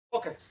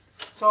Okay,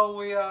 so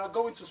we are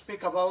going to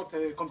speak about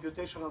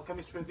computational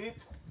chemistry a bit.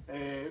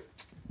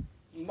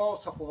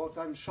 Most of what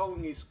I'm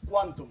showing is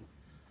quantum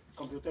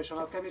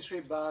computational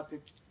chemistry, but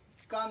it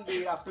can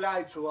be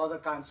applied to other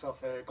kinds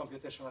of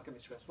computational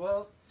chemistry as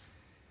well.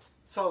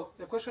 So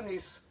the question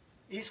is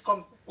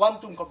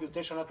quantum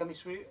computational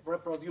chemistry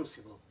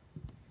reproducible?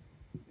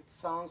 It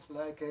sounds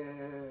like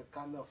a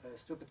kind of a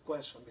stupid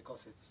question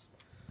because it's,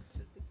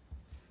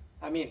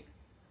 I mean,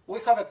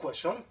 we have a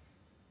question.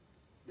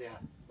 There,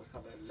 we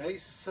have a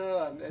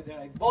laser, and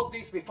I bought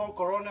this before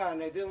Corona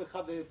and I didn't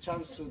have the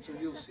chance to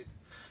use it.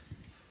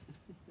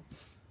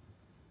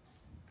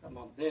 Come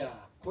on, there.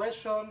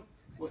 Question.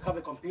 We have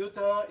a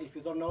computer. If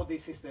you don't know,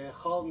 this is the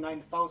HAL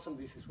 9000.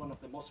 This is one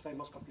of the most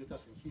famous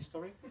computers in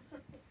history.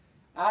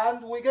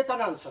 And we get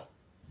an answer.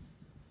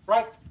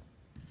 Right?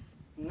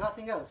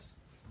 Nothing else.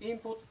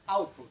 Input,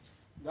 output.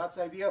 That's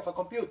the idea of a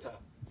computer.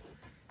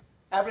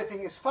 Everything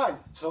is fine.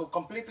 So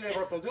completely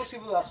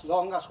reproducible as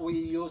long as we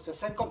use the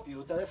same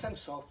computer, the same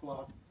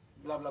software,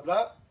 blah, blah,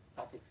 blah.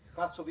 But it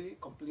has to be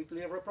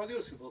completely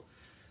reproducible.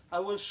 I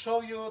will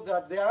show you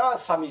that there are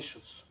some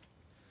issues.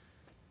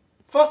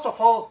 First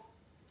of all,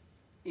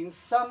 in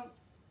some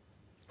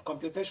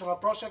computational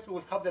projects,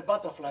 we have the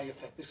butterfly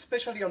effect,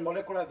 especially on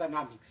molecular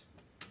dynamics.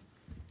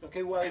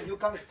 Okay, where you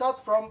can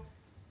start from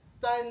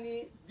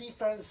tiny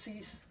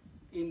differences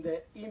in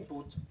the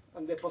input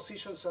and the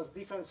positions of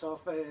difference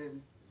of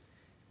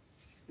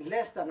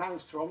less than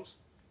angstroms,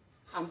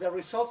 and the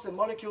results, the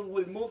molecule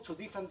will move to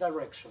different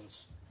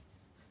directions.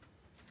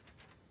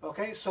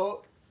 Okay,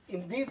 so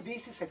indeed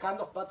this is a kind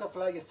of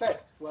butterfly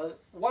effect. Well,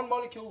 one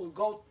molecule will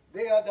go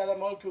there, the other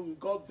molecule will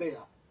go there.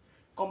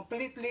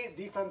 Completely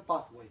different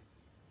pathway.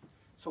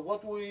 So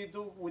what we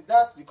do with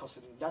that, because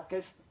in that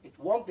case it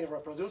won't be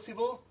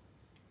reproducible,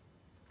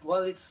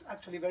 well, it's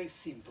actually very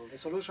simple. The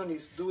solution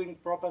is doing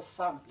proper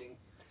sampling.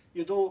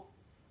 You do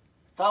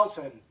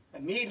 1,000,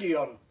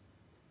 1,000,000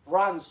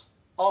 runs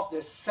of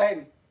the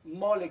same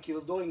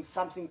molecule doing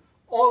something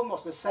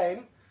almost the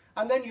same,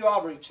 and then you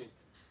average it.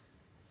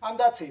 And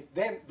that's it.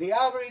 Then the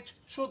average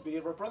should be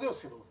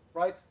reproducible,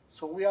 right?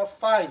 So we are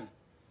fine.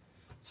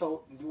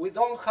 So we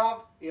don't have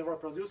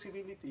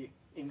irreproducibility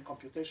in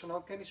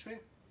computational chemistry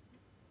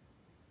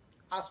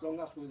as long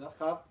as we don't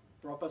have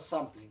proper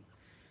sampling.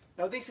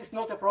 Now this is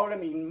not a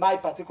problem in my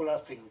particular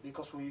field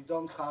because we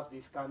don't have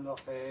this kind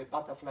of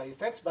butterfly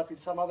effects, but in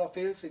some other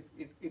fields it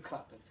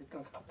happens, it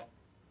can happen.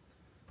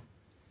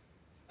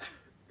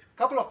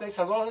 A couple of days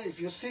ago, if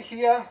you see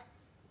here,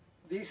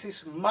 this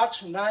is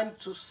March 9,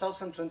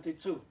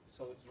 2022,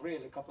 so it's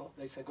really a couple of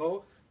days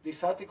ago.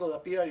 This article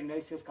appeared in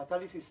ACS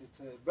Catalysis. It's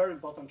a very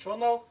important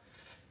journal.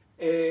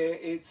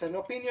 It's an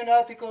opinion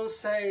article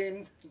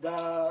saying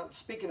that,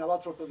 speaking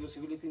about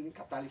reproducibility in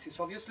catalysis,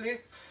 obviously,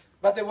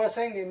 but they were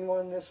saying in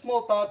one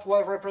small part,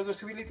 well,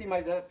 reproducibility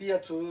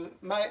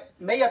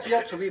may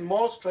appear to be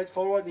more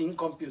straightforward in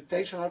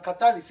computational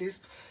catalysis.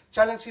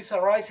 Challenges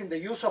arise in the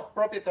use of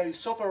proprietary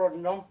software or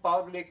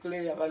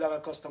non-publicly available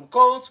custom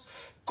codes.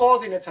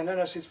 Coordinates and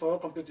energies for all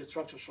computed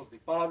structures should be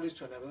published.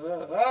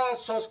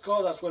 Source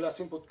code as well as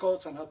input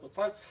codes and output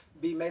files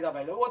be made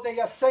available. What they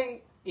are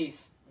saying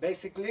is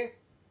basically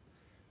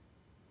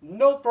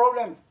no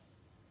problem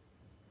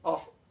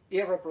of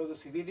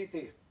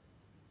irreproducibility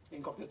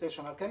in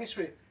computational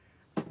chemistry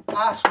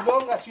as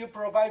long as you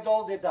provide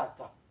all the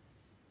data.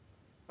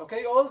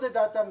 Okay, all the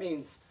data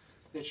means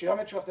the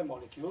geometry of the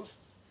molecules,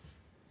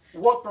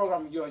 what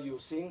program you are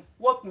using,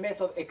 what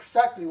method,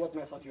 exactly what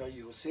method you are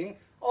using,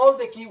 all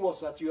the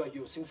keywords that you are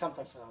using.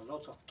 Sometimes there are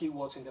lots of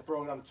keywords in the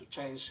program to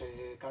change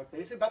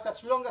characteristics, but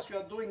as long as you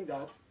are doing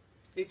that,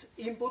 it's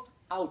input,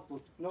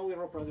 output, no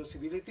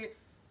irreproducibility.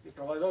 You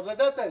provide all the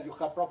data, you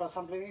have proper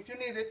sampling if you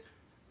need it,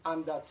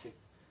 and that's it.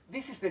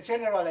 This is the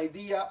general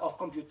idea of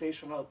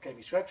computational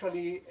chemistry.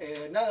 Actually,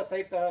 another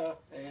paper,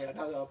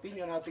 another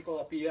opinion article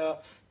appeared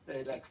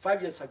like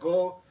 5 years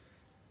ago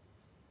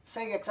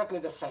saying exactly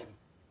the same.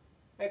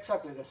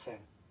 Exactly the same.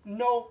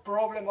 No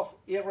problem of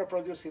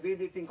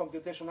irreproducibility in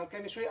computational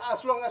chemistry.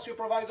 As long as you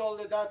provide all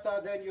the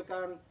data, then you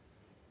can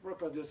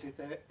reproduce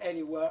it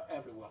anywhere,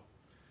 everywhere.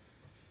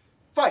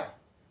 Fine.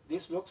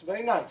 This looks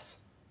very nice.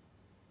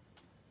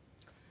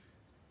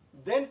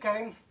 Then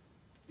came,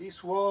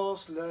 this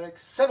was like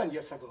 7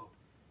 years ago,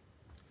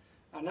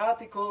 an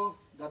article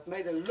that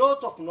made a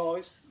lot of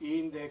noise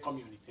in the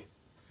community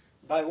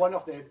by one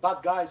of the bad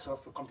guys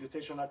of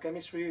computational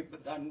chemistry,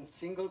 Dan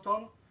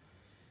Singleton.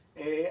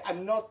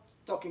 I'm not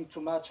talking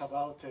too much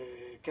about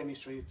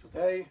chemistry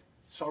today.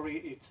 Sorry,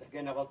 it's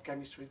again about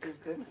chemistry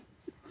today.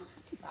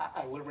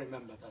 I will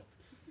remember that.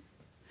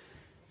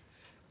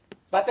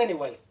 But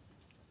anyway,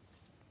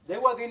 they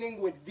were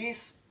dealing with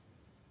this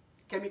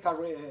chemical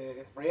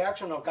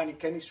reaction, organic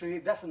chemistry.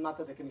 It doesn't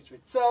matter the chemistry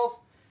itself.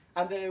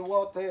 And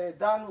what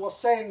Dan was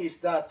saying is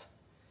that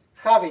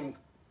having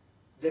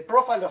the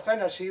profile of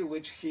energy,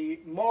 which he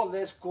more or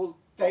less could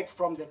take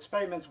from the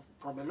experiments,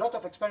 from a lot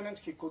of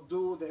experiments, he could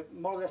do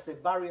more or less the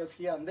barriers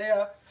here and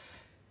there.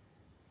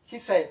 He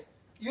said,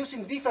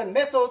 using different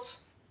methods,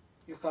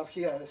 you have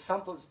here a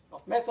sample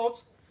of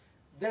methods,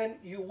 then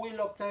you will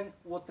obtain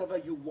whatever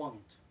you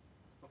want.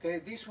 Okay,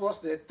 this was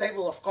the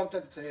table of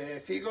content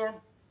figure,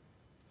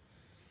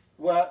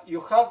 where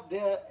you have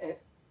there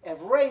a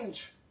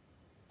range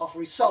of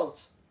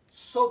results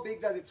so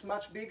big that it's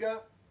much bigger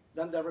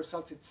than the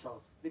results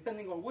itself.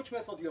 Depending on which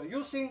method you're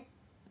using,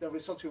 the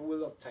results you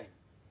will obtain.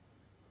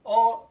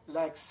 Or,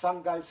 like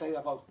some guys say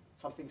about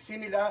something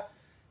similar,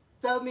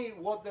 tell me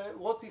what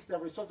is the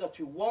result that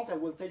you want, I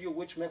will tell you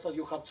which method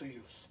you have to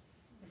use.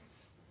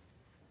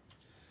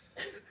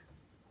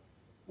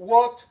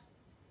 What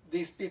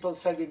these people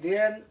said in the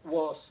end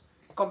was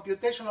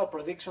computational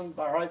prediction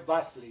varied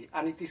vastly,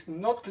 and it is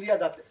not clear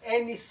that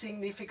any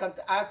significant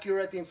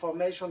accurate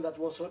information that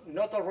was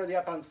not already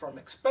apparent from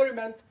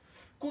experiment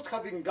could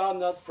have been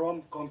garnered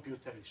from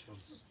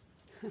computations.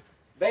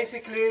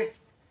 Basically,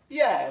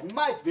 yeah, it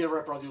might be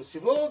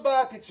reproducible,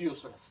 but it's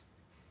useless.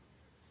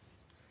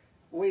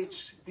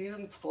 Which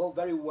didn't fall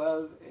very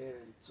well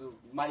to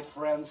my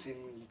friends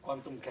in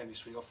quantum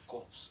chemistry, of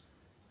course.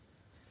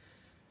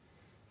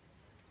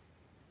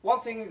 One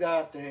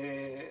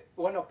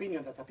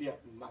opinion that appeared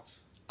much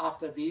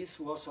after this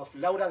was of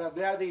Laura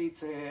Gagliardi.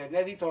 It's an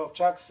editor of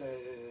Jacques,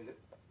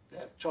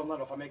 the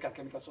Journal of American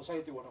Chemical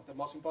Society, one of the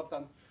most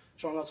important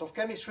journals of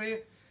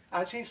chemistry,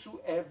 and she's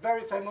a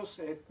very famous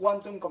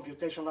quantum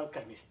computational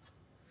chemist.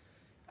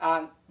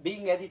 And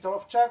being editor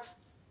of Jacques,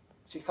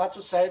 she had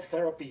to say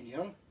her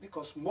opinion,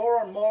 because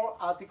more and more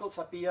articles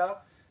appear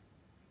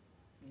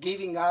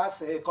giving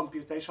us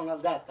computational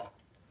data.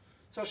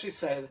 So she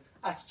said,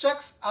 as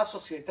Jacques'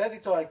 associate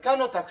editor, I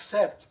cannot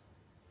accept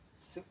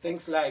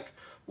things like,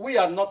 we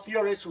are not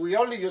theorists, we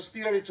only use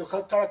theory to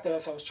help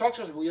characterize our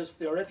structures, we use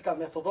theoretical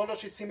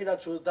methodology similar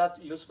to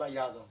that used by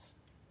others.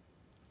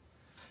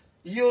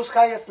 Use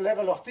highest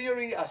level of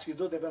theory as you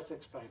do the best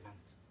experiment.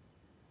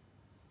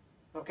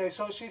 Okay,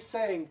 so she's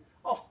saying,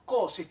 of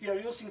course, if you're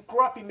using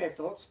crappy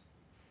methods,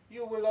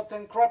 you will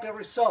obtain crappy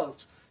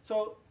results.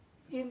 So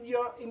in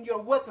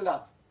your wet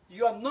lab,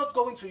 you are not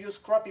going to use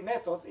crappy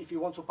methods if you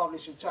want to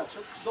publish in Jacques.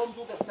 So don't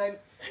do the same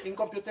in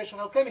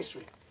computational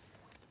chemistry.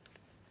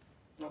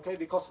 Okay,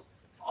 because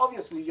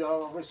obviously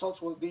your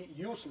results will be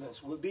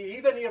useless, will be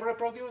even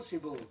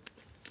irreproducible.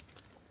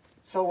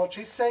 So what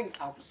she's saying,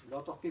 a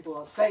lot of people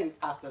are saying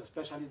after,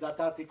 especially that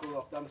article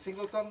of Dan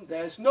Singleton,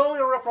 there is no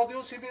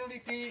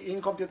irreproducibility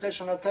in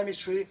computational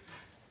chemistry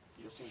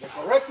using the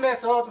correct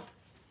method,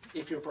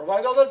 if you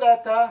provide all the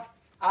data,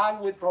 and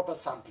with proper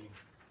sampling.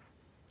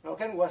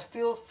 Okay, we're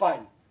still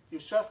fine. You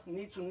just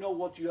need to know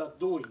what you are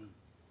doing.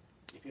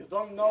 If you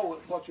don't know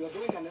what you are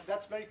doing, and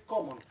that's very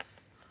common,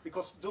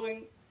 because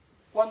doing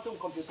quantum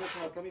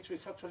computational chemistry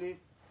is actually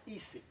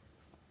easy.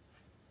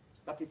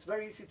 But it's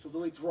very easy to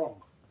do it wrong.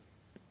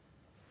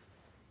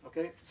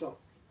 Okay, so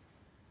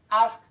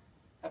ask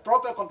a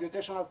proper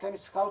computational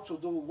chemist how to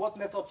do, what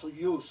method to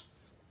use,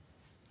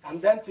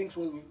 and then things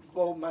will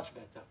go much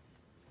better.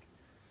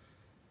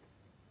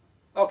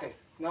 Okay,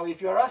 now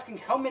if you're asking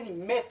how many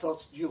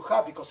methods you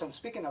have, because I'm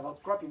speaking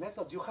about crappy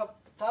methods, you have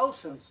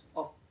thousands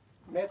of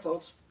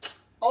methods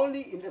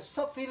only in the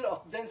subfield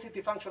of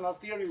density functional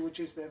theory, which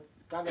is the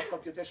kind of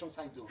computations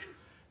I do.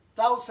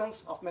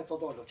 Thousands of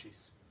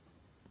methodologies.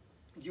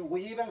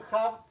 We even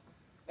have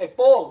a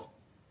poll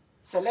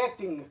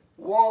selecting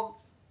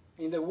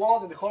in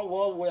the whole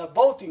world, we are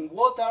voting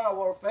what are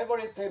our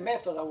favorite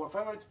method, our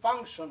favorite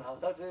functional.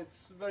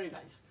 It's very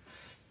nice.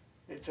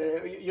 It's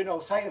you know,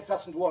 science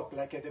doesn't work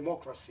like a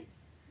democracy,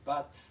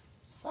 but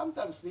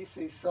sometimes this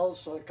is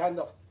also a kind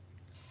of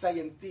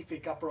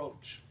scientific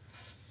approach.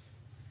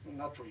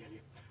 Not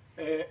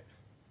really.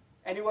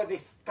 Anyway,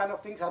 these kind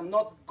of things are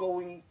not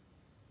going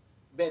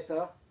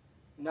better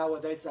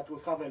nowadays that we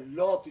have a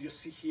lot. You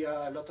see here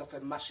a lot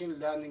of machine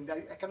learning.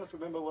 I cannot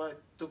remember where I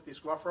took this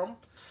graph from,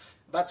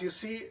 but you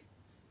see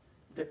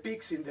the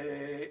peaks in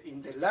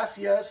the last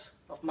years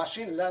of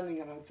machine learning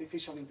and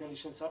artificial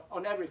intelligence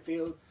on every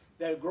field.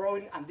 They're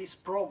growing, and this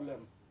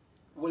problem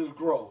will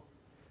grow.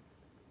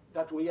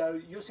 That we are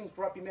using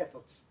crappy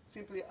methods,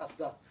 simply as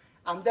that.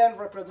 And then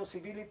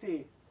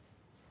reproducibility,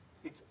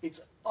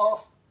 it's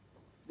off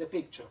the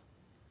picture.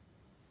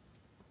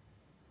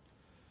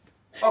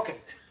 Okay,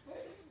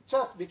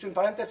 just between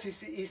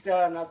parentheses, is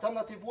there an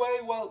alternative way?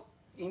 Well,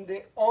 in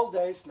the old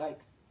days, like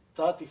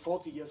 30,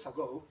 40 years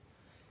ago,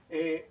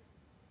 they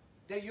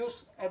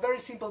used a very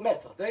simple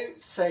method. They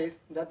say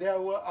that there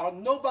are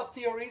no bad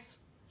theories,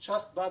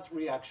 just bad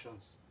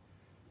reactions.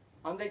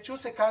 And they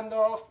choose a kind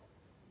of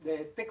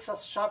the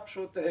Texas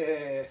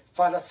sharpshoot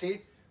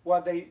fallacy,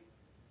 where they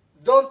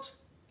don't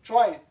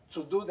try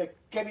to do the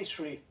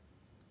chemistry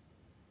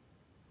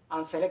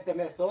and select the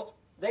method.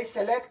 They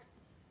select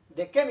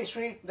the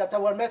chemistry that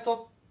our method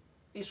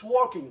is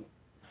working,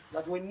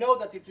 that we know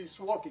that it is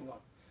working on.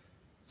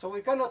 So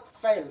we cannot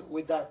fail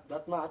with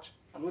that much,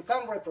 and we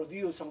can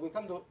reproduce, and we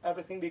can do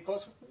everything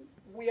because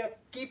we are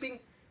keeping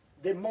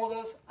the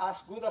models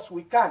as good as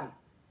we can.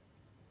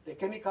 The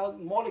chemical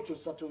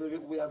molecules that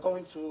we are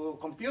going to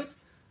compute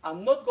are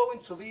not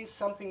going to be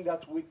something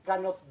that we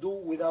cannot do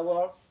with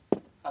our,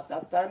 at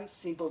that time,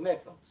 simple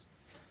methods.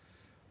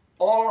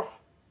 Or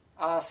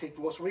as it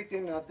was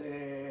written at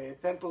the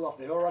temple of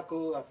the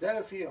oracle at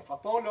Delphi of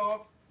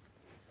Apollo,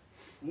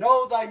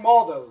 know thy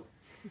model.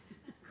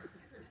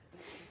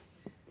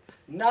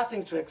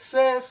 Nothing to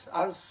excess,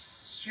 and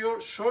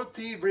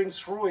surety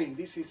brings ruin.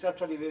 This is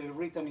actually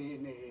written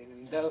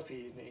in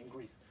Delphi in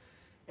Greece.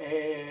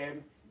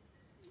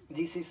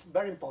 This is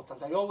very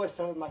important. I always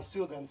tell my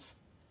students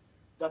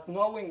that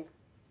knowing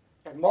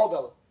a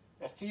model,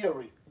 a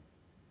theory,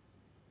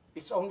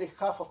 is only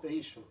half of the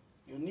issue.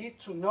 You need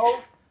to know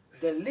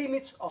the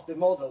limits of the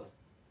model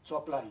to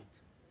apply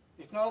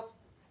it. If not,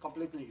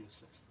 completely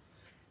useless.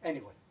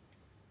 Anyway,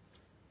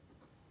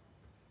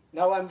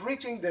 now I'm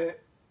reaching the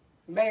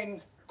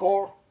main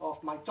core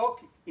of my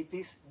talk. It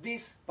is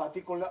this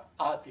particular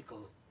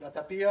article that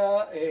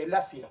appeared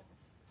last year.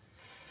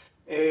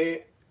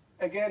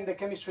 Again, the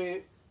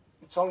chemistry,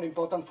 it's only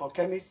important for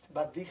chemists,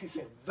 but this is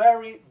a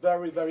very,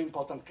 very, very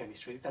important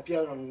chemistry. It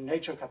appeared on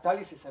Nature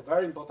Catalysis, a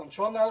very important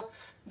journal.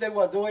 They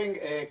were doing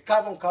a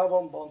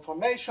carbon-carbon bond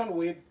formation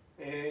with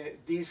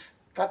this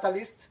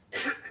catalyst.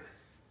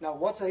 Now,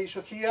 what's the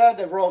issue here?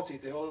 They wrote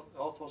it, the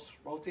authors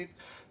wrote it.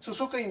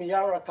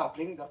 Suzuki-Miyara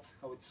coupling, that's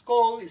how it's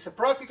called, is a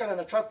practical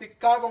and attractive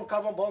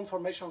carbon-carbon bond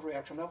formation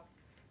reaction. Now,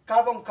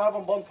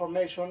 carbon-carbon bond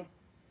formation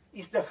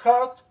is the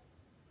heart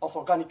of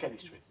organic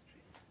chemistry.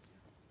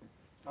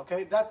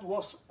 Okay, that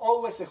was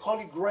always the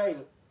holy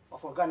grail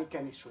of organic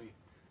chemistry.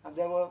 And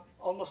there were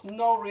almost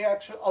no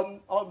reaction,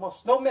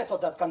 almost no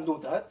method that can do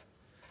that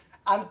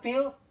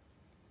until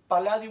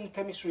palladium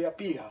chemistry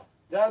appeared.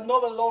 There are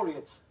Nobel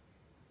laureates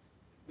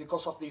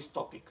because of this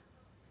topic.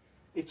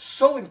 It's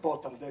so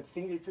important that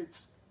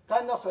it's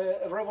kind of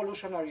a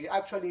revolutionary,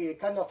 actually a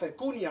kind of a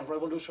Kuhnian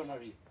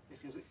revolutionary,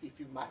 if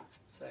you might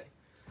say.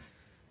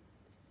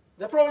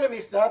 The problem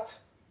is that,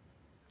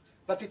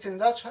 but its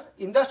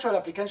industrial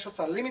applications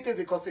are limited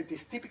because it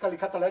is typically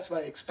catalyzed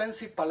by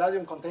expensive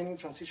palladium-containing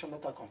transition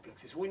metal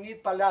complexes. We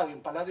need palladium.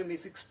 Palladium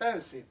is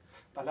expensive.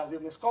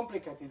 Palladium is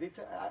complicated. It's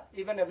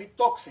even a bit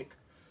toxic.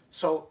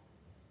 So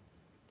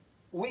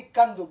we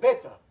can do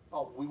better,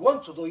 or we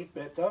want to do it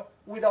better,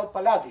 without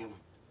palladium.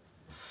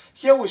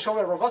 Here we show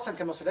a robust and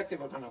chemoselective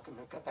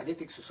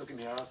organocatalytic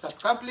Suzuki-Miyara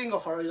type coupling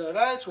of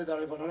arylides with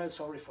arabinonyl.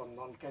 Sorry for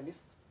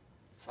non-chemists.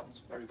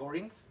 Sounds very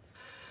boring.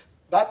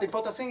 But the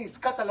important thing is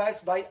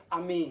catalyzed by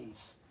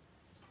amines.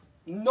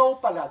 No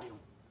palladium.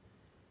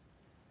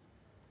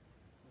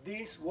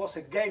 This was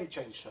a game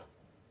changer.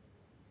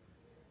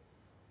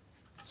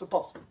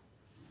 Suppose.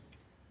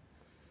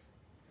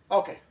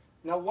 Okay,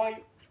 now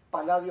why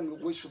palladium?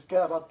 We should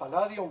care about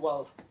palladium.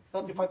 Well,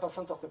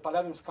 35% of the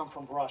palladiums come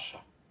from Russia.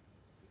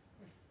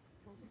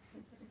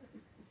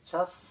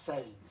 Just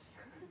saying.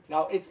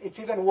 Now, it's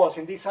even worse.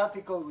 In this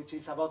article, which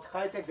is about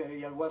high-tech,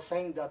 they were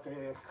saying that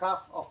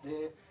half of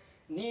the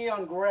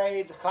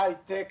neon-grade,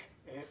 high-tech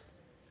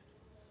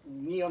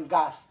neon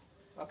gas.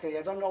 Okay,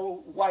 I don't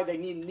know why they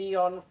need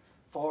neon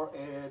for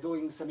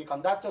doing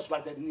semiconductors,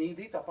 but they need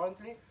it,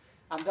 apparently.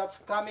 And that's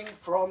coming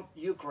from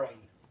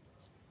Ukraine.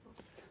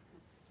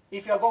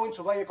 If you're going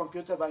to buy a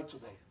computer, buy it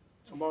today.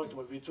 Tomorrow it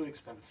will be too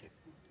expensive.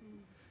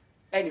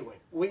 Anyway,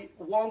 we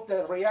want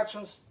the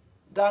reactions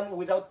done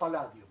without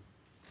palladium.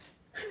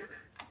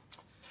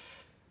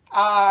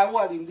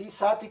 Well, in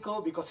this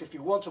article, because if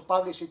you want to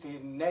publish it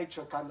in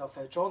Nature kind of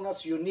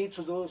journals, you need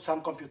to do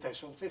some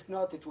computations. If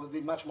not, it will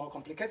be much more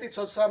complicated.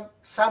 So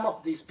some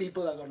of these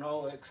people, I don't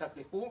know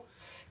exactly who,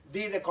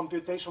 did a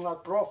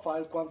computational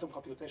profile, quantum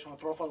computational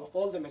profile of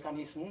all the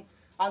mechanisms,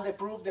 and they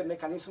proved the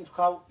mechanisms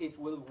how it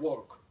will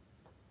work.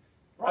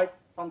 Right?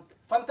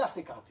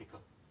 Fantastic article.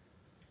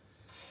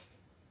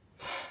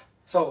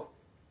 So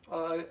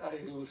I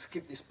will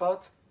skip this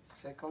part.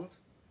 Second.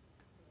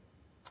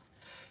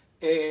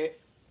 A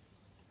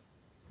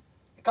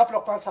couple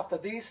of months after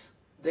this,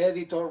 the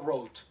editor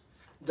wrote,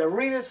 the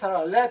readers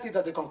are alerted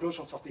that the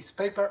conclusions of this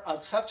paper are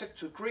subject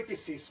to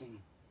criticism.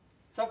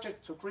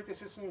 Subject to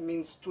criticism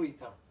means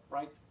Twitter,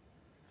 right?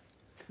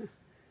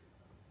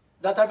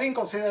 That are being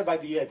considered by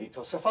the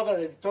editor. So further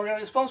editorial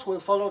response will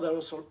follow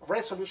the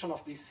resolution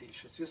of these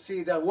issues. You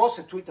see, there was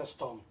a Twitter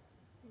storm.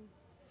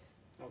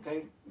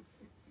 Okay?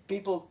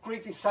 People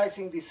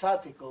criticizing this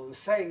article,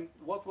 saying,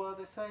 what were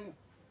they saying?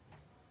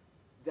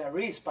 There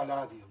is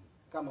palladium.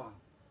 Come on.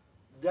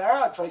 There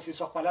are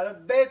traces of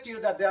palladium. Bet you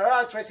that there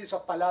are traces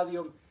of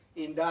palladium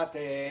in that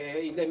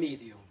in the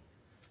medium.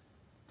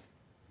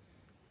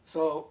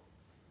 So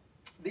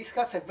this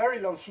has a very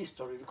long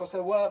history because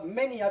there were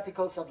many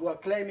articles that were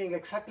claiming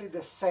exactly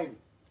the same,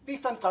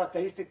 different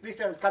characteristics,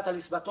 different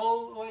catalysts, but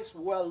always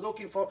were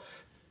looking for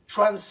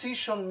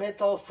transition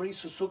metal-free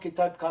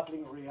Suzuki-type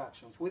coupling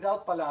reactions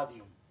without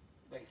palladium,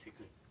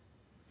 basically.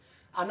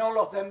 And all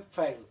of them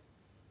failed.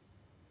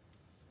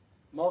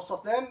 Most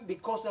of them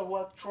because there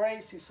were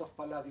traces of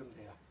palladium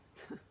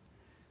there.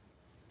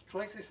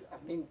 Traces,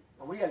 I mean,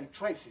 really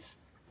traces,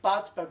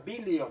 parts per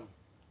billion.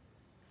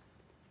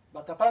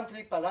 But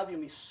apparently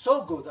palladium is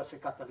so good as a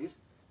catalyst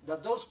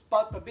that those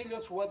parts per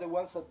billions were the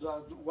ones that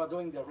were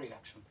doing the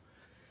reaction.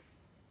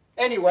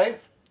 Anyway,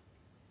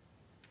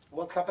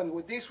 what happened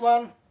with this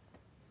one?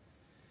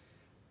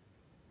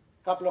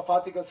 couple of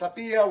articles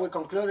appear, we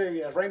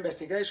concluded a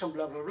reinvestigation,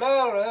 blah, blah,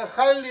 blah,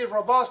 highly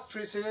robust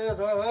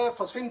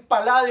phosphine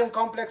palladium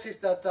complexes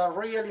that are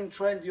really in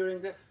trend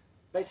during the,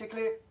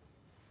 basically,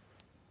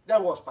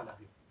 there was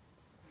palladium.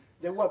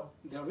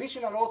 The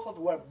original authors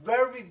were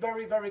very,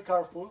 very, very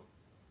careful,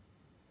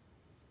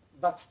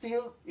 but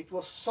still it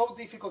was so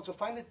difficult to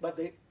find it, but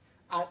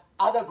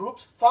other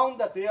groups found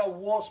that there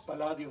was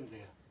palladium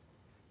there.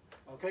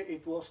 Okay,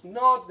 it was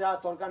not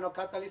that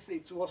organocatalyst,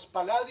 it was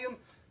palladium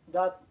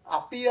that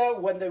appeared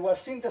when they were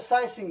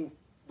synthesizing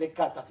the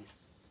catalyst.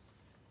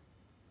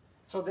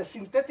 So the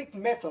synthetic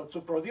method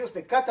to produce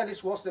the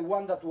catalyst was the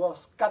one that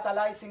was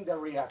catalyzing the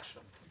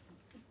reaction.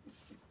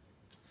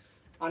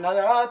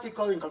 Another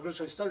article in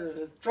Computational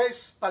Study,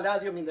 trace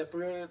palladium in the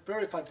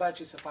purified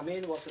batches of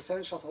amine was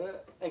essential for,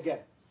 again,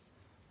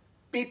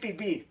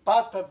 ppb,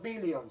 part per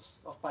billions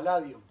of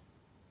palladium.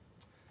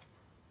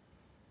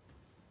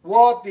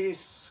 What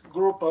this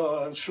group,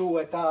 Shu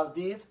et al.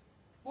 Did,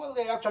 well,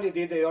 they actually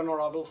did the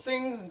honorable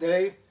thing.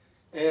 They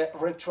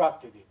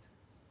retracted it.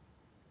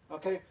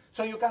 Okay,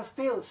 so you can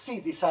still see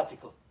this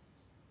article.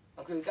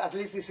 At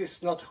least this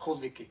is not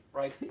Huliki,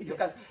 right?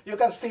 You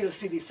can still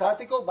see this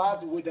article,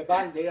 but with the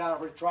ban they are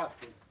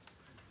retracted.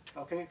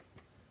 Okay,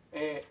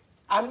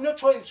 I'm not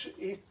sure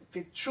if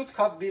it should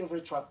have been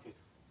retracted.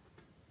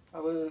 I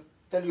will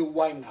tell you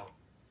why now.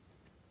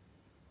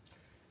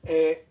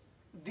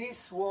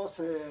 This was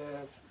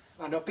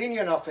an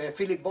opinion of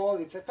Philip Ball.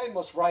 It's a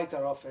famous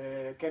writer of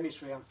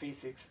chemistry and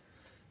physics.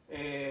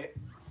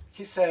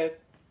 He said,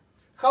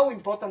 how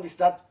important is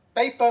that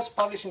papers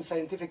published in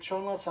scientific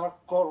journals are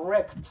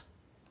correct?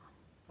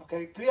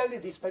 Okay, clearly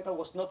this paper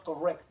was not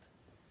correct.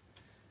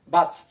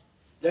 But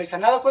there is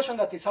another question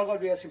that is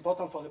arguably as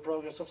important for the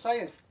progress of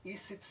science.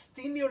 Is it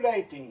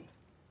stimulating?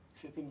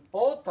 Is it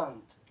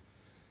important?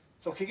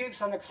 So he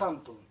gives an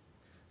example.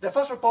 The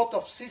first report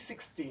of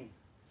C16,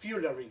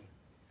 fullerene.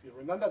 If you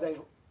remember,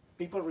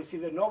 people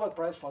received a Nobel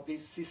Prize for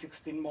this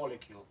C16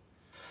 molecule.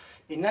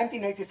 In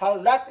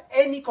 1985, lacked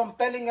any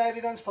compelling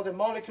evidence for the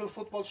molecule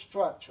football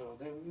structure.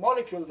 The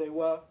molecule they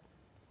were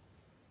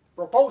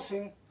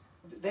proposing,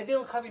 they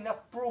didn't have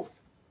enough proof,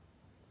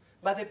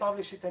 but they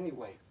published it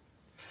anyway.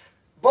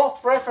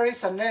 Both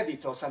referees and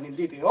editors, and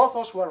indeed the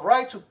authors, were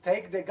right to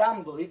take the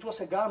gamble. It was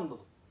a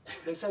gamble.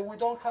 They said, we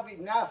don't have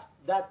enough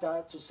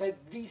data to say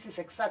this is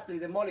exactly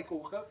the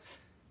molecule.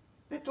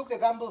 They took the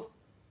gamble,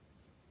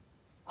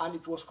 and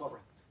it was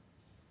correct.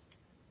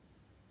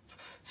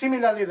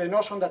 Similarly, the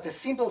notion that a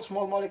simple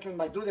small molecule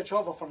might do the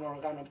job of an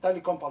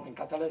organometallic compound in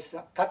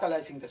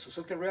catalyzing the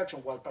Suzuki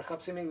reaction, while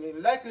perhaps seemingly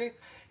unlikely,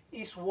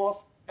 is worth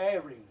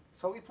airing.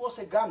 So it was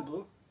a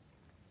gamble.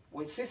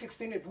 With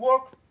C16 it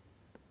worked.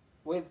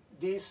 With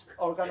this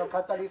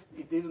organocatalyst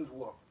it didn't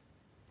work.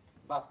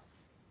 But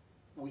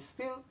we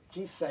still,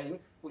 he's saying,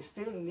 we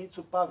still need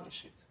to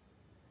publish it.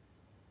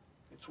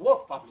 It's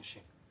worth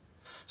publishing.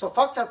 So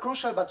facts are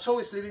crucial, but so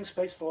is leaving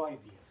space for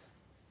ideas.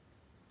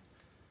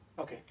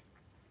 Okay.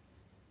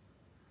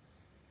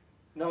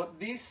 Now,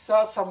 these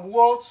are some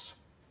words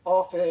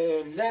of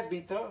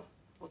Leadbeater.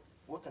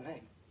 What a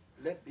name,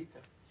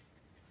 Leadbeater.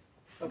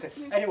 Okay,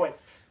 anyway,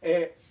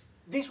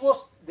 this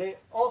was the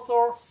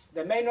author,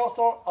 the main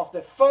author of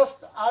the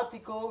first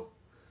article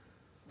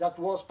that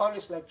was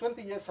published like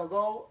 20 years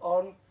ago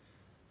on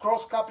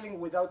cross-coupling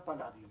without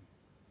palladium.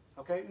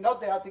 Okay,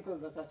 not the article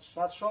that I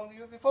just shown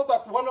you before,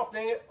 but one of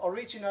the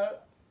original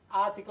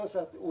articles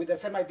that, with the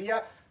same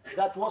idea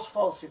that was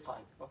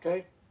falsified,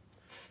 okay?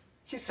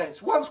 He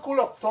says, one school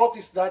of thought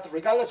is that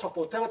regardless of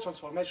whatever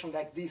transformation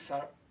like these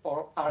are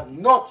or are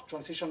not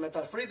transition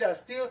metal free, they are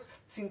still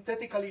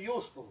synthetically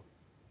useful.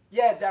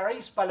 Yeah, there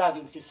is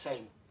palladium, he's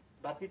saying,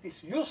 but it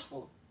is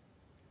useful.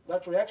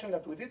 That reaction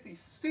that we did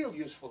is still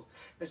useful,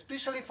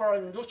 especially for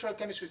an industrial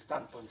chemistry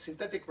standpoint.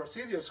 Synthetic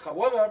procedures,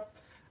 however,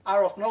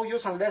 are of no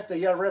use unless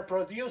they are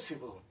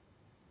reproducible.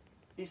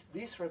 Is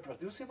this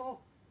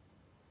reproducible?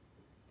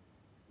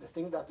 The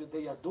thing that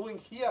they are doing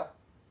here,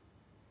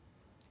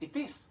 it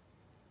is.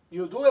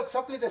 You do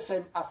exactly the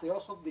same as they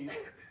also did,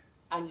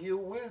 and you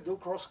will do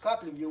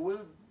cross-coupling. You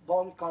will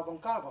bond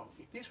carbon-carbon.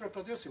 It is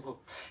reproducible.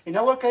 In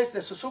our case,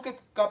 the Suzuki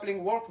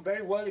coupling worked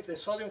very well if the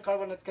sodium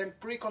carbonate came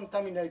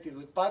pre-contaminated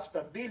with parts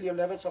per billion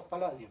levels of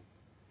palladium.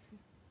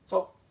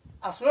 So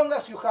as long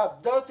as you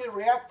have dirty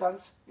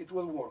reactants, it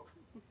will work.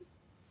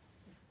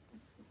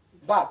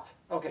 But,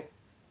 okay,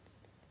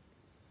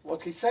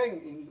 what he's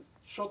saying in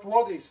short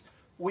word is,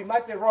 we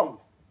might be wrong.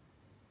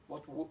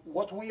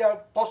 What we are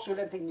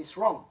postulating is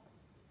wrong.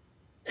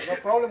 No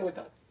problem with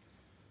that.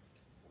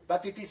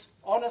 But it is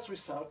honest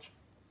research.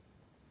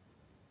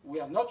 We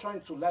are not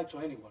trying to lie to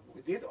anyone.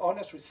 We did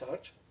honest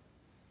research.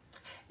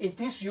 It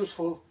is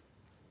useful.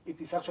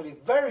 It is actually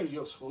very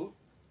useful.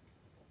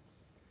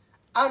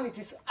 And it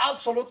is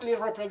absolutely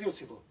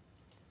reproducible.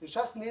 You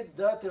just need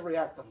dirty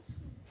reactants.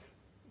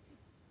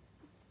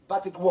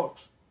 But it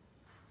works.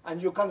 And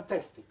you can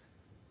test it.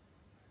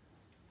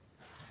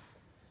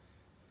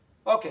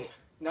 Okay,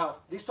 now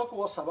this talk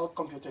was about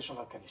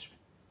computational chemistry.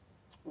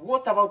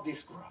 What about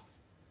this graph?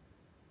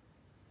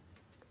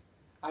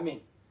 I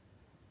mean,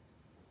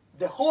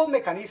 the whole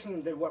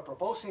mechanism they were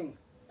proposing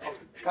of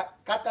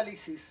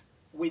catalysis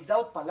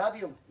without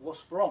palladium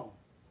was wrong.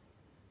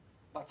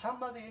 But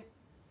somebody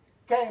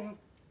came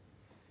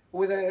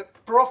with a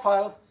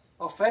profile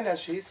of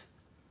energies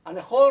and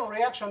a whole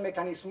reaction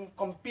mechanism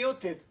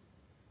computed.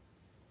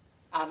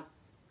 And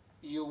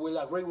you will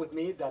agree with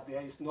me that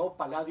there is no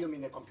palladium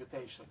in a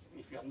computation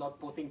if you are not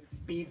putting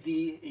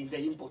PD in the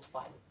input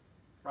file,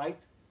 right?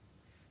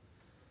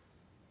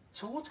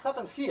 So what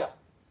happens here?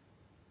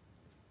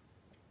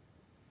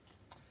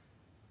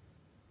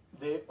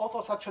 The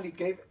authors actually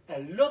gave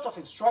a lot of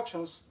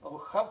instructions on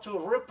how to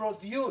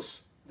reproduce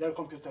their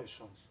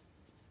computations.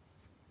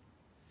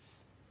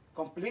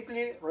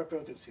 Completely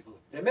reproducible.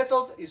 The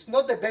method is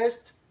not the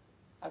best.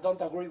 I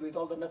don't agree with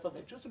all the method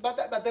they choose, but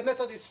the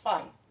method is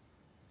fine.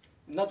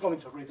 I'm not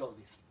going to read all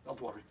this, don't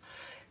worry.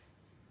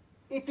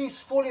 It is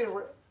fully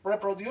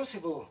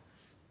reproducible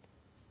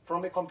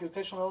from a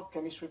computational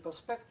chemistry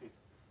perspective.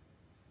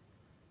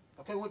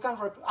 Okay,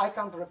 I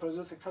can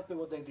reproduce exactly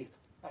what they did.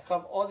 I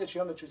have all the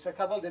geometries, I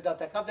have all the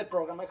data, I have the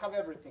program, I have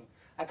everything.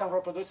 I can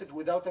reproduce it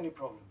without any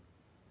problem.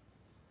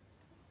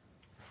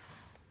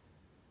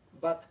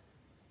 But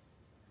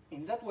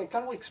in that way,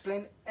 can we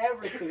explain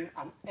everything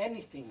and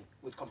anything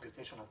with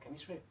computational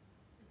chemistry?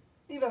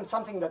 Even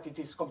something that it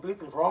is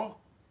completely wrong?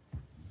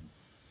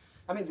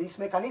 I mean, this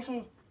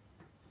mechanism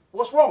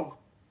was wrong,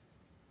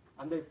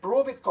 and they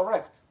prove it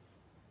correct.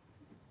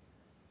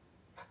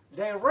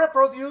 They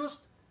reproduced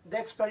the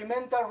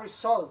experimental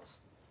results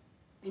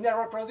in a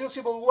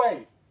reproducible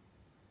way.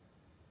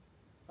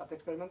 But the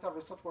experimental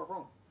results were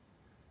wrong.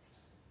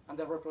 And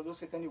they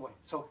reproduce it anyway.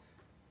 So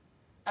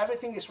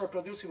everything is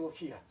reproducible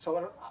here.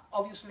 So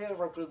obviously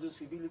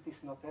reproducibility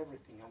is not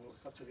everything. And we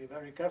have to be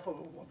very careful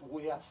what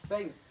we are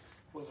saying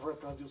with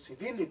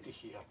reproducibility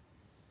here.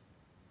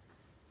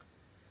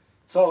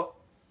 So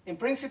in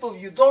principle,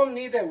 you don't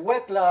need a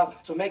wet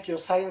lab to make your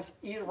science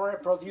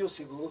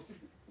irreproducible.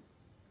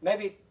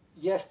 Maybe,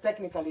 yes,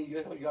 technically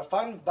you are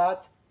fine,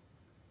 but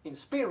in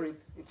spirit,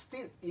 it's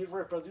still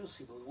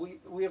irreproducible.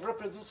 We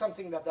reproduce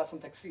something that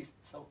doesn't exist.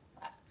 So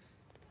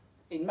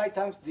in my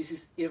terms, this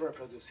is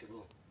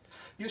irreproducible.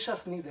 You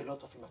just need a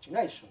lot of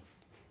imagination.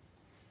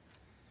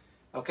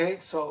 Okay,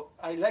 so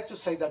I like to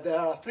say that there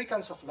are three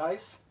kinds of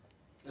lies.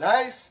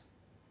 Lies,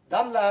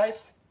 dumb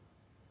lies,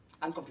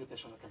 and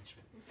computational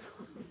chemistry.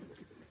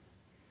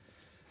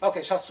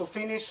 Okay, just to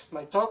finish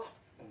my talk,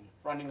 and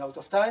running out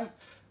of time,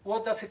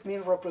 what does it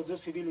mean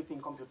reproducibility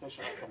in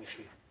computational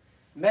chemistry?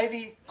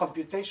 Maybe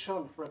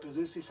computation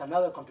reproduces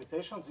another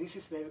computation. This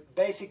is the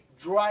basic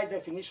dry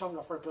definition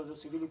of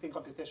reproducibility in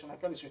computational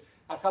chemistry.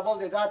 I have all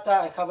the data,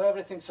 I have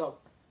everything, so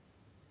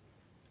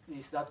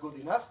is that good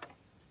enough?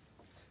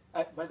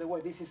 By the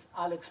way, this is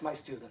Alex, my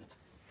student.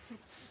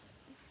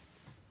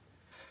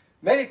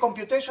 Maybe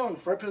computation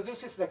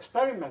reproduces the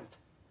experiment,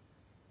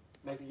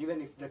 maybe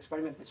even if the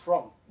experiment is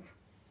wrong.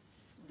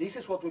 This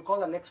is what we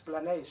call an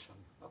explanation.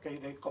 Okay,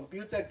 the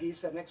computer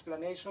gives an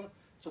explanation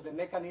to the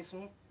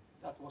mechanism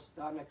that was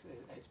done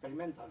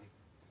experimentally.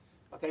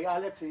 Okay,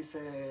 Alex is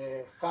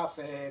half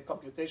a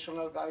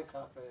computational guy,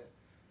 half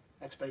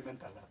a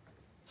experimental guy.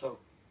 So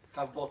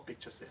have both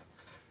pictures there.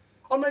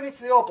 Or maybe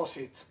it's the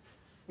opposite.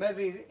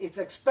 Maybe it's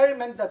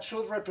experiment that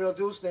should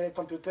reproduce the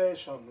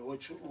computation,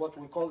 what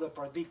we call the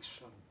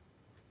prediction.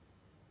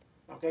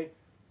 Okay?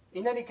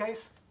 In any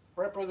case,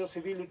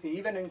 reproducibility,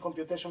 even in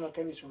computational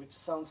chemistry, which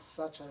sounds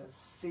such a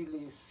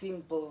silly,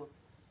 simple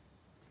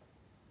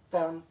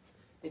term,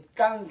 it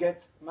can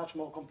get much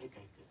more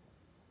complicated.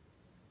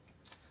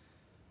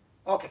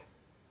 Okay.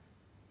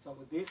 So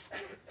with this,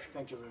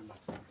 thank you very much.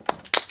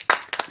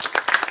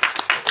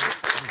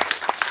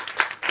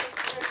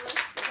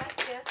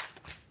 Sebastian,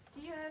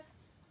 do you have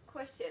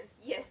questions?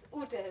 Yes,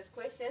 Ute has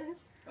questions.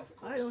 Of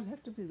course. I don't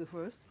have to be the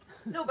first.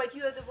 No, but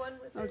you are the one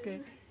with the...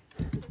 Okay.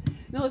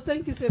 No,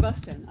 thank you,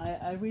 Sebastian.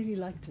 I really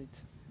liked it.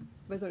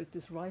 Whether it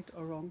is right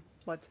or wrong,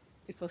 but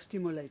it was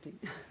stimulating.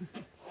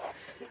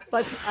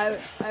 But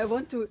I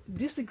want to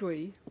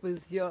disagree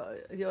with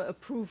your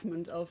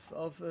approvement of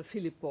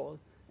Philip Ball.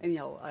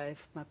 Anyhow, I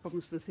have my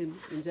problems with him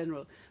in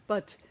general.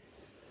 But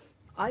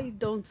I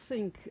don't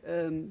think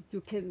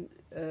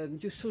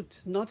you should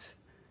not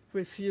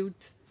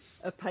refute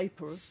a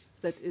paper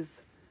that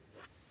is,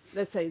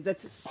 let's say,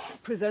 that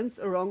presents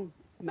a wrong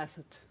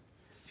method.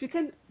 If you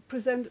can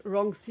present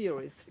wrong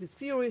theories, with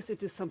theories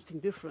it is something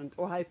different,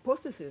 or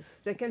hypotheses,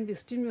 they can be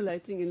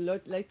stimulating and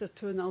later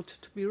turn out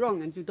to be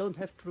wrong, and you don't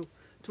have to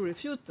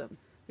refute them,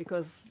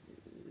 because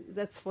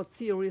that's what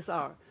theories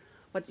are.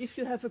 But if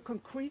you have a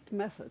concrete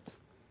method,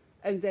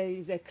 and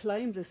they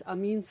claim this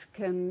amines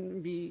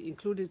can be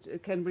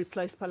included, can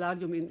replace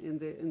palladium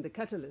in the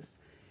catalyst,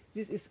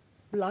 this is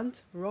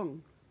blunt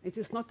wrong. It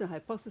is not a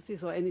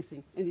hypothesis or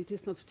anything, and it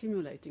is not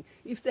stimulating.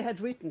 If they had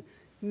written,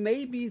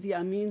 maybe the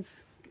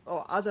amines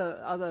or other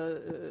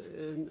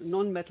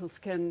non-metals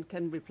can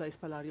replace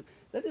palladium,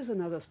 that is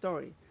another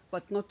story,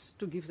 but not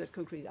to give that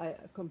concrete. I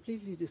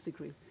completely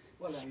disagree.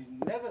 Well, I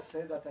never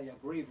said that I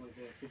agree with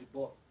Philip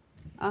Ball.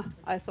 Ah,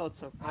 I thought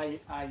so. I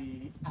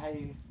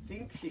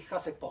think he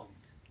has a point.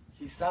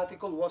 his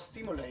article was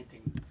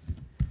stimulating.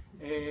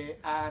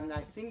 And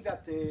I think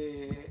that,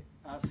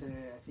 as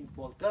I think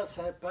Voltaire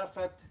said,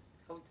 perfect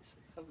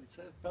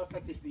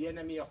is the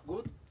enemy of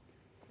good.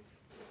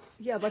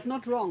 Yeah, but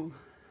not wrong.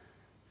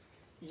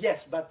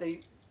 Yes, but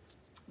they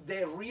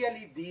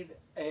really did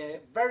a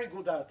very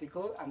good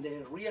article, and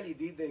they really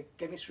did the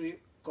chemistry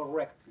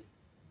correctly.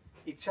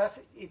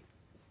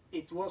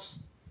 It was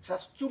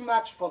just too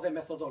much for the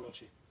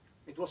methodology.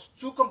 It was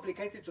too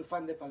complicated to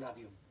find the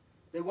palladium.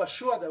 They were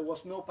sure there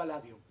was no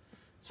palladium.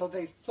 So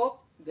they thought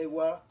they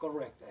were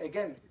correct.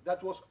 Again,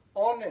 that was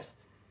honest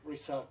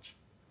research.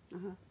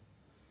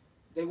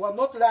 They were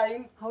not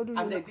lying. How do you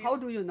know? How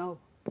do you know?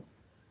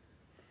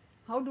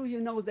 How do you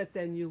know that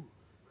they knew?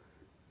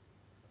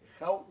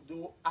 How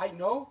do I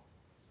know?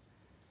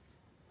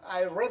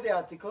 I read the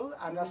article,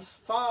 and as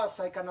far as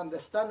I can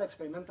understand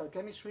experimental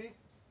chemistry,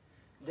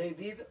 they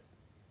did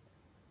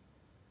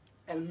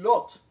a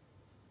lot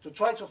to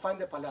try to find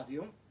the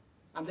palladium,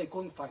 and they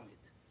couldn't find it.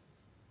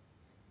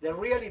 They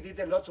really did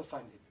a lot to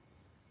find it.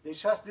 They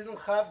just didn't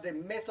have the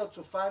method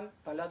to find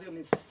palladium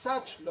in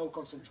such low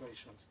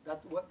concentrations.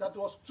 That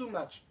was too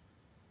much.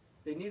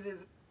 They needed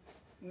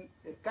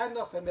a kind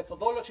of a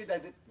methodology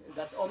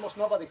that almost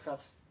nobody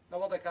has.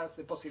 Nobody has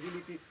the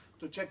possibility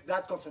to check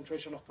that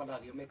concentration of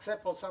palladium,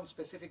 except for some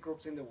specific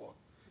groups in the world.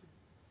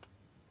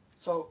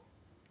 So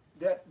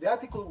the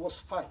article was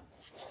fine.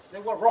 They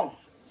were wrong.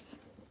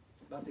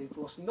 But it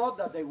was not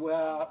that they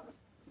were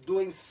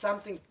doing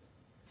something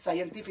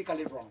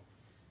scientifically wrong.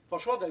 For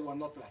sure they were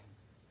not lying.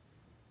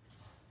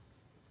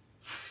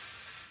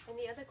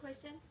 Any other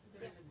questions?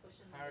 There is a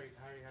question. Harry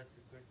has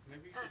a question.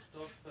 Maybe you should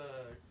stop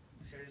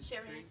sharing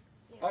screen.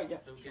 Yeah. Oh, yeah.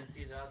 So we can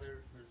see the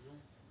other Zoom.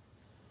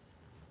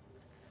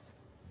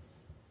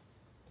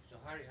 So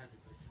Harry has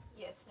a question.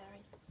 Yes,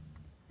 Harry.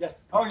 Yes.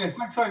 Oh, yes,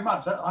 thanks very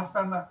much. I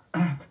found that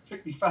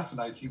particularly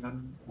fascinating,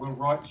 and we'll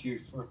write to you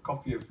for a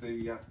copy of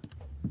the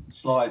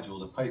slides or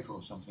the paper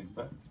or something.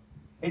 But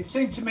it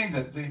seemed to me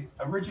that the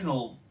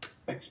original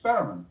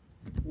experiment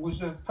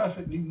was a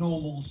perfectly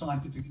normal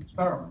scientific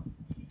experiment.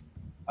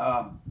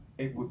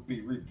 It would be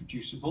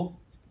reproducible.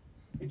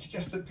 It's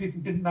just that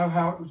people didn't know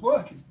how it was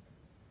working.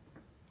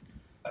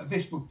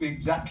 This would be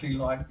exactly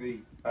like the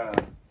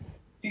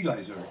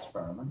T-laser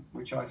experiment,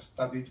 which I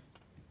studied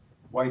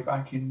way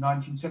back in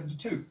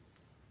 1972.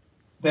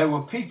 There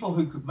were people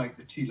who could make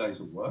the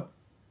T-laser work.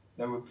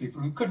 There were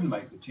people who couldn't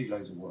make the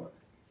T-laser work.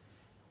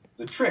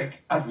 The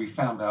trick, as we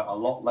found out a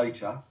lot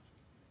later,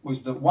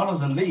 was that one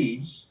of the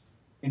leads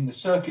in the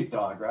circuit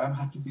diagram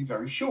had to be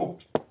very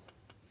short.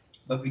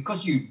 But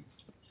because you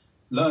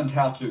learned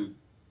how to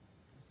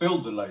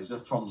build the laser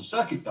from the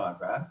circuit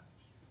diagram,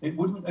 it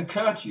wouldn't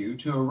occur to you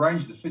to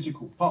arrange the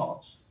physical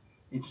parts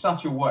in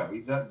such a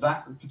way that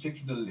that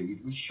particular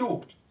lead was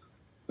short.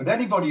 But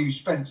anybody who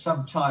spent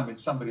some time in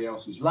somebody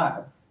else's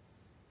lab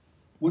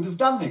would have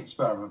done the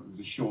experiment with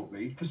the short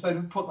lead, because they'd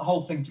have put the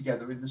whole thing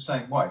together in the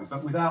same way,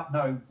 but without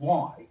knowing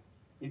why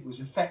it was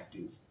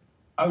effective,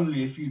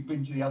 only if you'd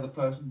been to the other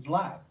person's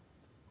lab.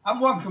 And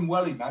one can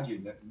well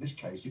imagine that in this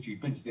case, if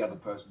you'd been to the other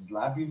person's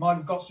lab, you might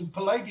have got some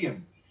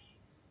palladium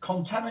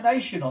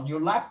contamination on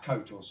your lab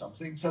coat or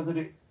something, so that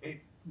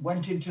it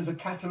went into the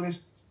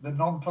catalyst, the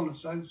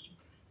non-polystyrene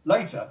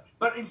later.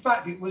 But in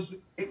fact, it was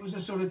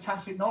a sort of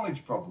tacit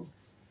knowledge problem.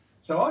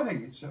 So I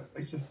think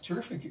it's a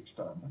terrific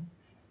experiment.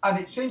 And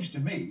it seems to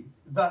me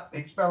that the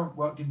experiment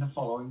worked in the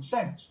following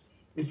sense.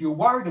 If you're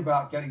worried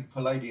about getting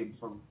palladium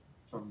from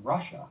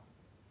Russia,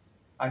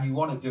 and you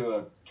want to do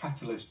a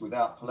catalyst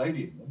without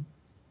palladium in,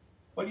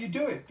 well, you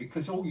do it,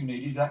 because all you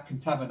need is that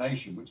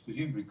contamination, which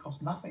presumably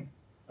costs nothing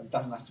and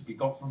doesn't have to be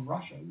got from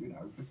Russia,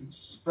 because it's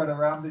spread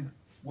around the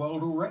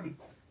world already.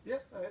 Yeah,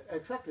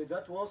 exactly.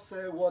 That was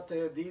what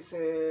this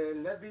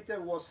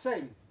Leadbeater was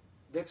saying.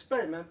 The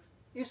experiment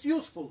is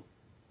useful.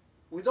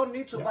 We don't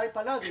need to buy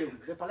palladium.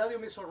 The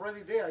palladium is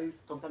already there,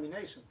 it's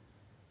contamination.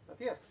 But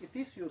yes, it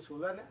is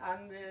useful, and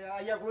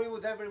I agree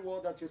with every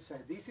word that you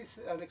said. This is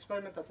an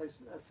experiment, as I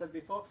said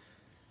before,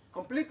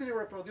 completely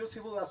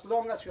reproducible as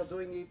long as you're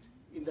doing it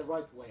in the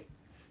right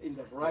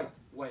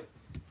way.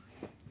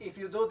 If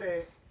you do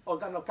the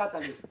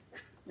organocatalyst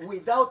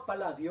without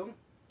palladium,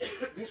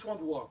 this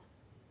won't work.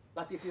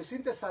 But if you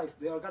synthesize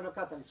the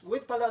organocatalyst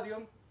with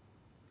palladium,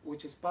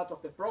 which is part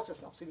of the process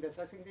of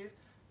synthesizing this,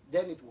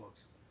 then it works.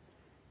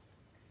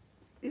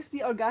 Is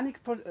the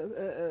organic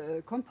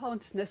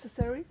compound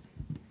necessary?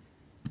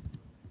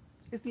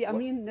 Is the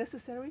amine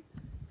necessary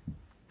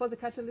for the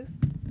catalyst?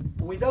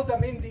 Without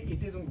amine, it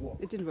didn't work.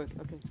 It didn't work,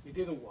 okay. It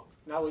didn't work.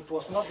 Now, it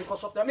was not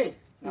because of the amine.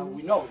 Now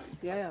we know.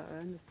 Yeah, I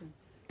understand.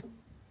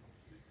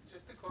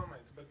 Just a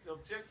comment, but the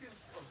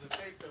objectives of the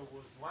paper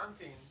was one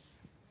thing,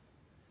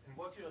 and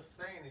what you're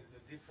saying is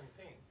a different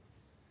thing.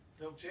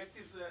 The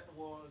objectives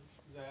was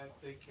that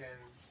they can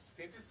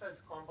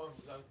synthesize compounds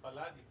without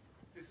palladium.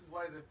 This is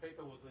why the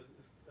paper was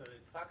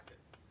retracted.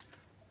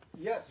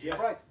 Yes, you're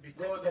right.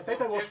 Because the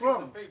paper was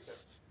wrong.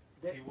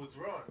 He was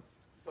wrong.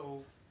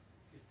 So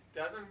it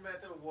doesn't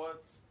matter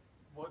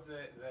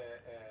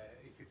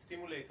if it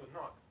stimulates or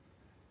not.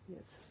 Yes.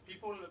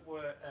 People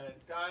were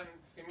done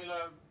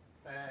similar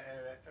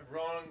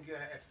wrong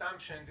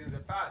assumptions in the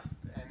past,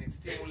 and it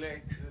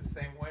stimulates the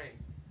same way.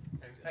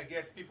 And I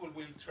guess people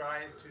will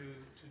try to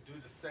do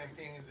the same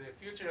thing in the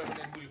future, and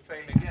then will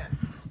fail again.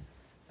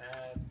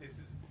 This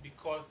is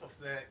because of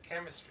the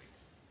chemistry.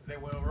 They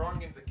were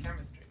wrong in the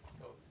chemistry.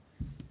 So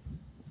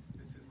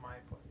this is my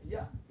point.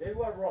 Yeah, they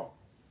were wrong.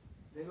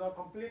 They were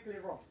completely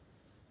wrong.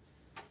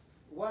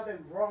 Were they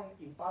wrong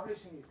in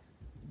publishing it?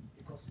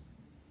 Because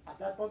at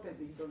that point they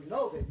didn't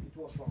know that it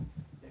was wrong.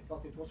 They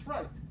thought it was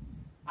right.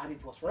 And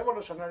it was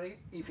revolutionary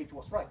if it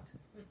was right.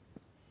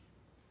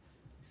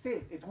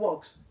 Still, it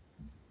works.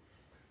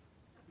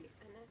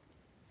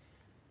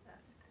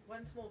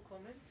 One small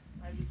comment.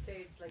 I would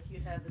say it's like you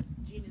have a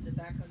gene in the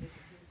background that's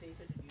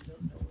mutated and you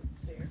don't know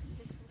it's there.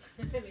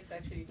 And it's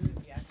actually doing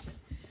the action.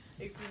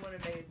 If you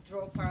want to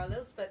draw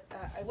parallels, but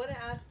I want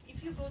to ask,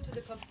 if you go to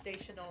the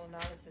computational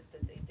analysis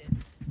that they did,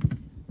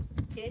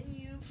 can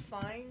you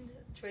find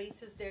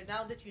traces there,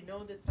 now that you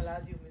know that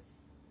palladium is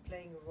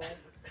playing a role,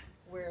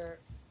 where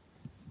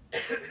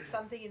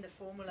something in the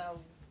formula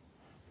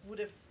would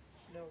have,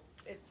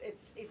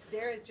 it's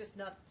there, it's just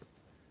not,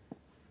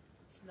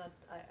 it's not,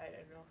 I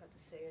don't know how to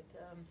say it.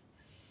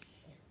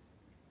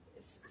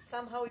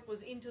 Somehow it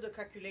was into the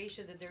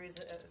calculation that there is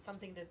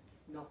something that...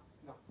 No.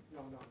 You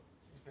cannot do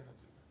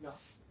that. No.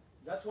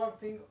 That's one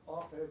thing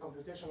of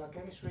computational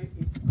chemistry.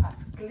 It's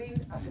as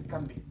clean as it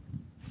can be.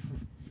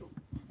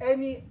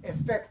 Any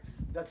effect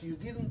that you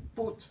didn't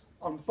put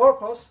on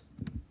purpose,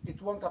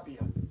 it won't appear.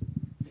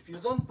 If you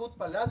don't put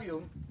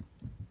palladium,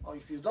 or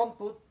if you don't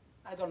put,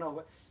 I don't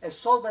know, a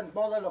solvent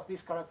model of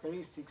these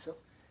characteristics, so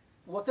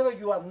whatever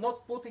you are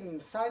not putting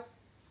inside,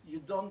 you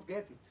don't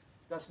get it.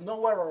 There's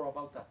no error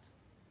about that.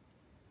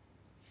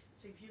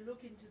 So if you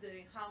look into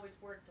how it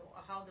worked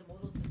or how the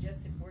model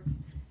suggests it works,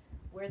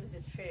 where does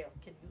it fail?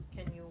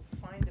 Can you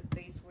find a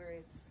place where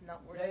it's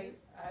not working?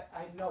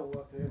 I know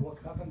what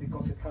happened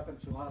because it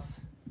happened to us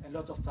a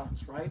lot of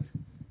times, right?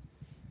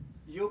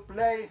 You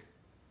play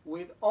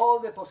with all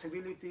the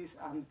possibilities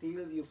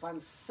until you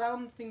find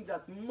something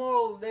that more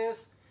or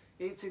less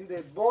it's in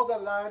the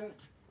borderline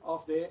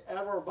of the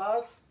error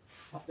bars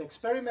of the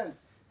experiment,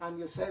 and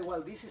you say,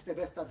 well, this is the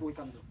best that we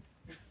can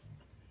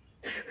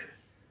do.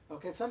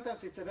 Okay,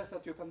 sometimes it's the best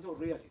that you can do,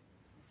 really.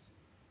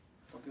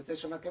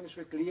 Computational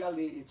chemistry,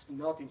 clearly, it's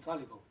not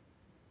infallible.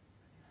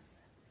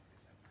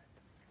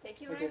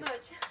 Thank you very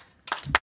much.